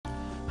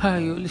Hi,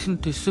 you listen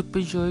to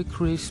Super Joy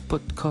Chris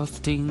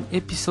podcasting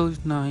episode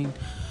 9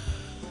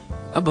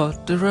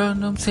 about the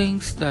random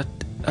things that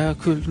I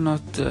could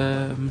not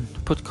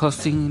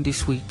podcasting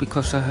this week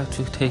because I had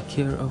to take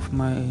care of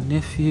my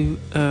nephew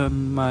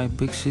and my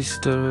big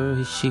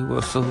sister. She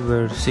was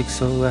over sick,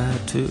 so I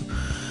had to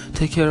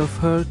take care of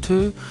her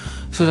too.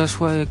 So that's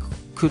why I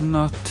could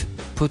not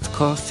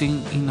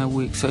podcasting in a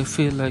week. So I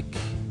feel like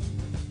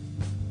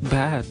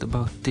bad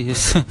about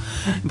this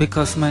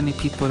because many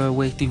people are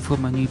waiting for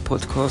my new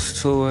podcast,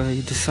 so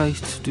I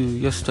decided to do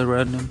just a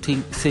random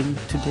thing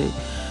today.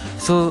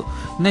 So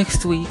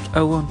next week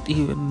I won't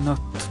even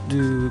not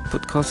do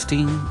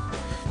podcasting,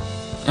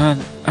 and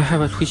I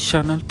have a Twitch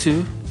channel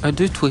too. I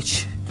do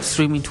Twitch,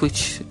 streaming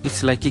Twitch.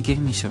 It's like a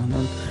gaming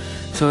channel,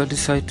 so I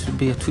decided to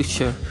be a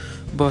Twitcher,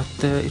 but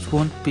it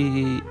won't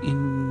be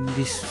in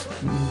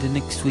the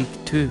next week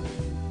too.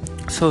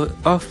 So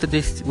after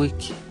this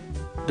week,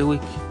 the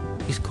week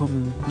is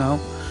coming now,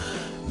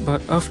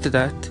 but after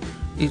that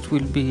it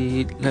will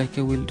be like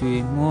I will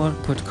do more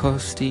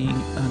podcasting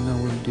and I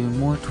will do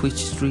more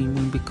Twitch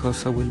streaming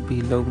because I will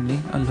be lonely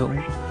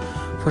alone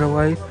for a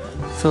while.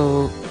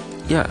 So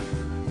yeah,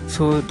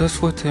 so that's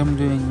what I'm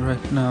doing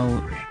right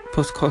now,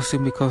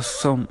 podcasting,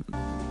 because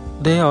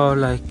they are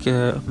like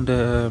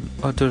the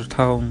other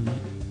town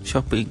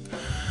shopping,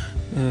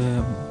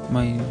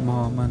 my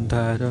mom and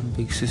dad and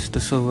big sister,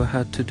 so I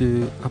had to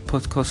do a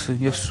podcast and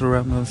just a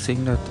random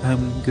thing that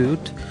I'm good.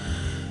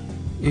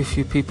 If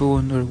you people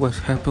wonder what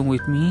happened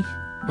with me,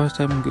 but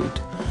I'm good,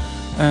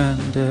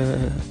 and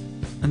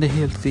the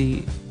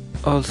healthy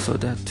also,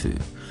 that too,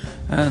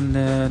 and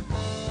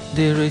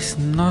there is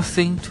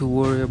nothing to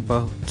worry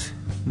about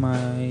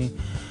my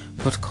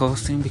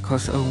podcasting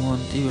because I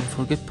won't even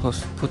forget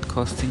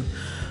podcasting.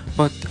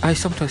 But I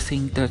sometimes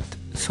think that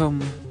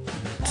some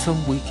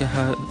week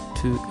I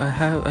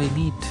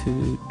need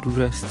to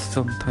rest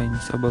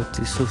sometimes about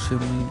the social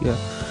media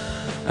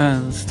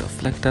and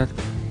stuff like that.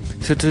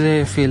 So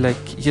today I feel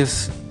like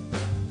just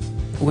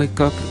wake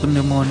up in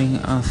the morning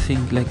and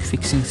think like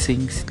fixing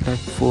things, like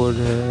for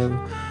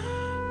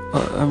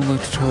I'm going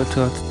to travel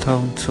to out of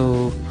town,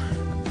 so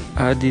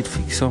I did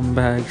fix some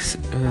bags,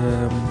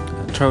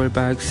 travel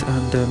bags,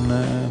 and then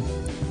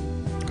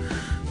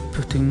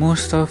putting more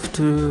stuff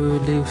to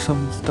leave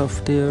some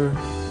stuff there,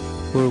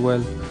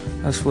 or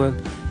as well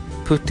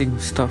putting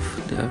stuff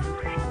there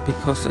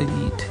because I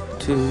need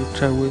to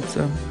travel with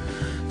them.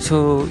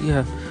 So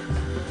yeah,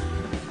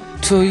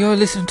 so you're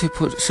listening to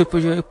Super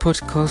Joy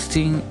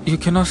podcasting. You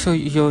can also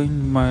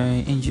join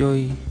my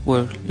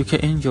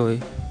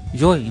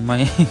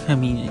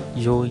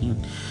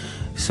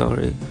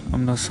sorry,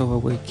 I'm not so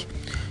awake.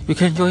 You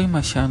can join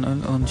my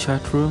channel on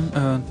chatroom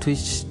on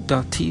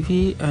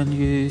twitch.tv, and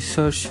you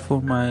search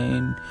for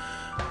my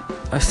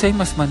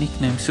same as my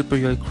nickname, Super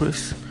Joy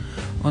Chris,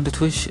 on the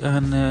Twitch,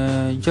 and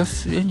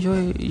just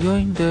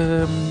join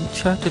the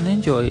chat and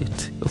enjoy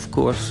it, of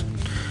course.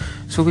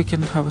 So we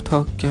can have a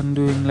talk and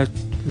doing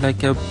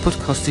like a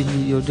podcasting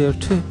video there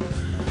too,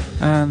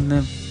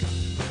 and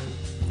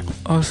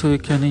also you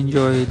can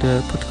enjoy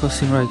the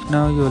podcasting right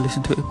now. You're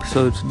listening to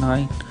episode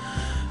 9,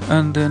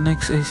 and the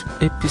next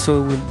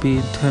episode will be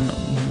in 10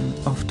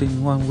 after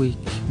 1 week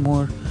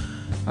more.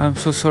 I'm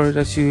so sorry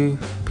that you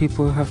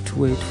people have to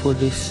wait for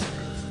this,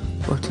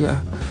 but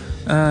yeah,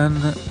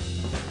 and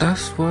that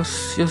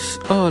was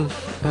just all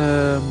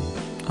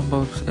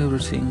about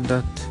everything.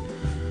 That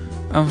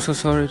I'm so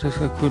sorry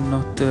that I could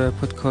not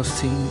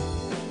podcasting,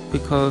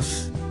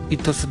 because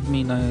it doesn't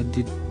mean I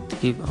did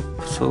give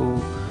up. So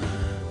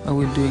I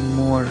will doing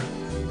more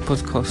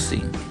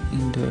podcasting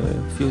in the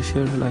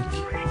future, like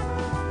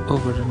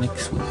over the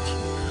next week.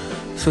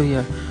 So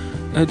yeah,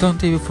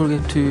 don't even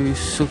forget to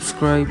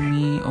subscribe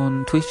me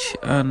on Twitch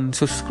and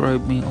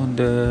subscribe me on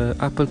the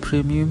Apple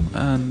Premium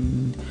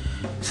and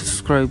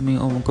subscribe me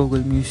on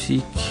Google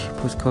Music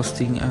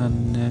podcasting,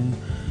 and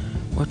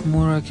what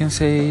more I can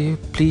say,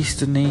 please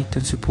donate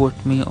and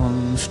support me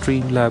on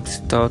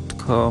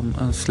streamlabs.com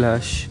and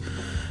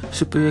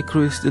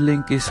 /SuperJoyChris. The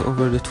link is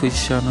over the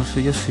Twitch channel, so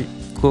just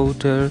go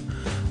there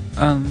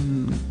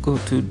and go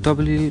to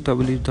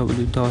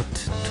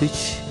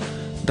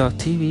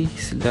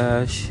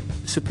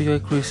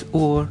www.twitch.tv/SuperJoyChris,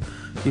 or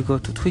you go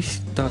to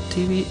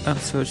twitch.tv and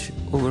search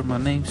over my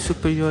name,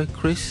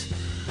 SuperJoyChris,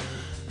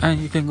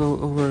 and you can go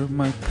over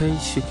my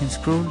page. You can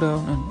scroll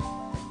down and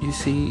you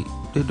see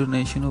the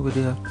donation over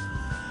there.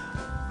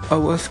 I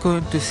was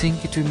going to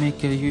think to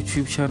make a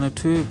YouTube channel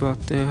too,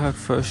 but I had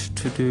first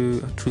to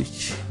do a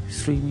Twitch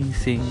streaming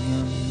thing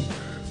and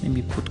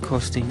maybe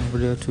podcasting over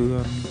there too,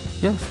 and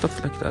yeah, stuff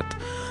like that.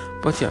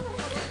 But yeah,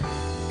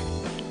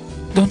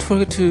 don't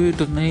forget to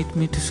donate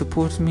me to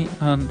support me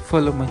and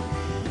follow my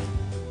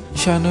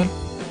channel,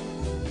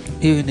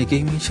 even the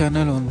gaming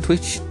channel on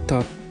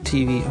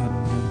twitch.tv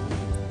and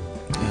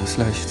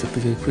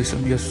 /SuperJoyChris,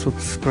 and just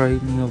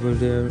subscribe me over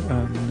there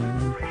and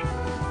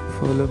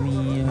follow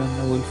me, and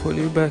I will follow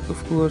you back,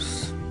 of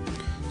course.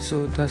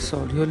 So that's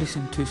all. You're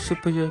listening to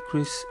Super Joy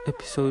Chris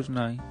episode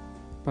 9.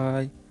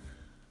 Bye.